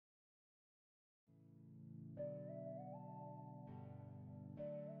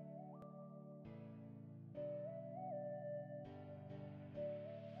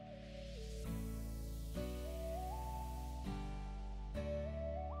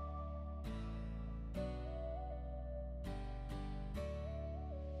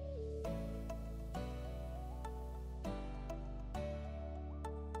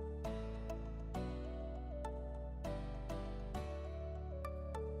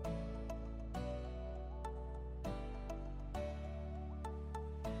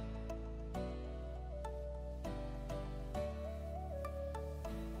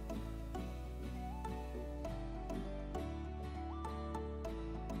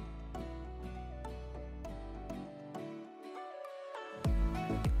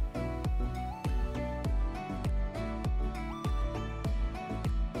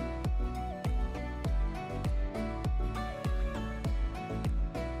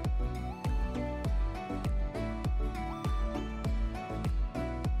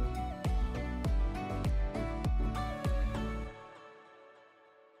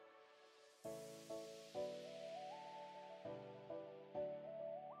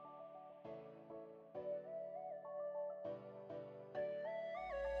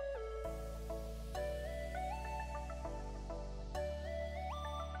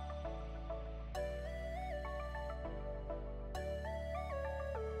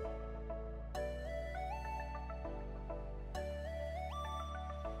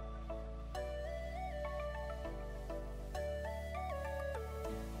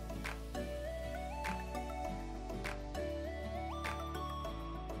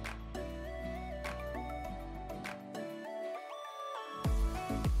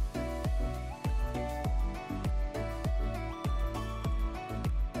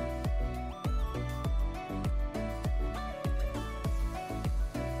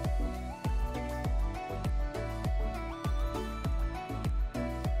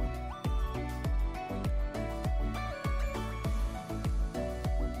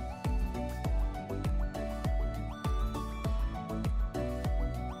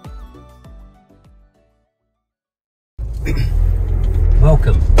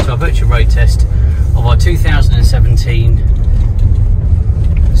Welcome to our virtual road test of our 2017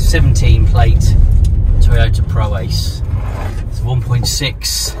 17 plate Toyota Proace. It's a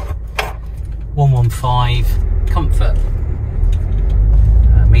 1.6 115 Comfort,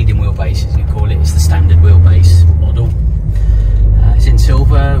 medium wheelbase as you call it. It's the standard wheelbase model. It's in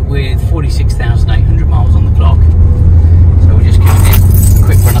silver with 46,800 miles on the clock. So we're just giving it a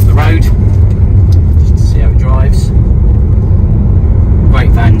quick run up the road just to see how it drives.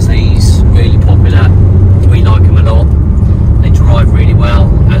 Great vans these, really popular. We like them a lot. They drive really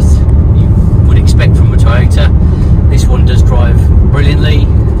well, as you would expect from a Toyota. This one does drive brilliantly.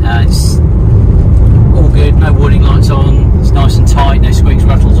 It's all good, no warning lights on. It's nice and tight, no squeaks,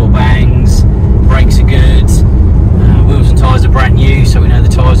 rattles or bangs. Brakes are good. Wheels and tyres are brand new, so we know the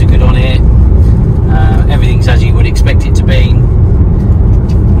tyres are good on it. Everything's as you would expect it to be.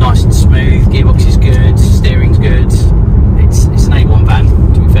 Nice and smooth, gearbox is good, steering's good. It's an A1 van,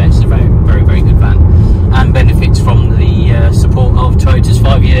 to be fair. It's a very good van, and benefits from the support of Toyota's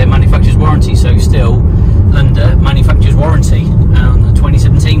 5-year manufacturer's warranty, so still under manufacturer's warranty on the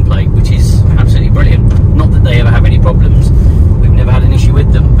 2017 plate, which is absolutely brilliant. Not that they ever have any problems, we've never had an issue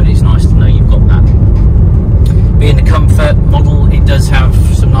with them, but it's nice to know you've got that. Being the Comfort model, it does have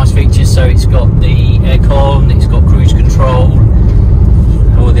some nice features. So it's got the aircon, it's got cruise control,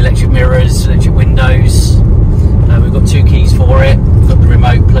 all the electric mirrors, electric windows. We've got 2 keys for it. We've got the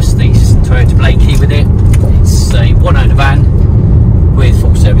remote plus the Toyota Play key with it. It's a one-owner van with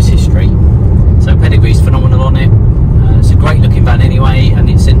full service history, so pedigree is phenomenal on it. It's a great looking van anyway, and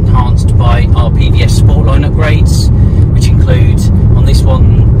it's enhanced by our PVSsportline upgrades, which include on this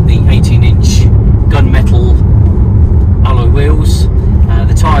one the 18-inch gunmetal alloy wheels.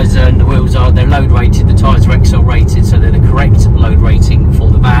 The tyres and the wheels they're load rated. The tyres are XL rated, so they're the correct load rating for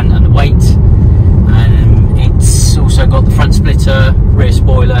the van and the weight. It's also got the front splitter, rear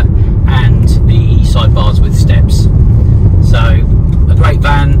spoiler, and the side bars with steps. So a great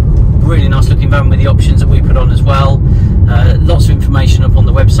van, really nice looking van with the options that we put on as well. Lots of information up on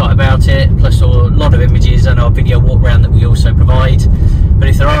the website about it, plus a lot of images and our video walk around that we also provide. But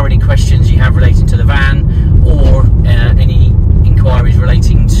if there are any questions you have relating to the van, or any inquiries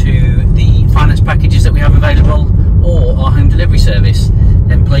relating to the finance packages that we have available, or our home delivery service,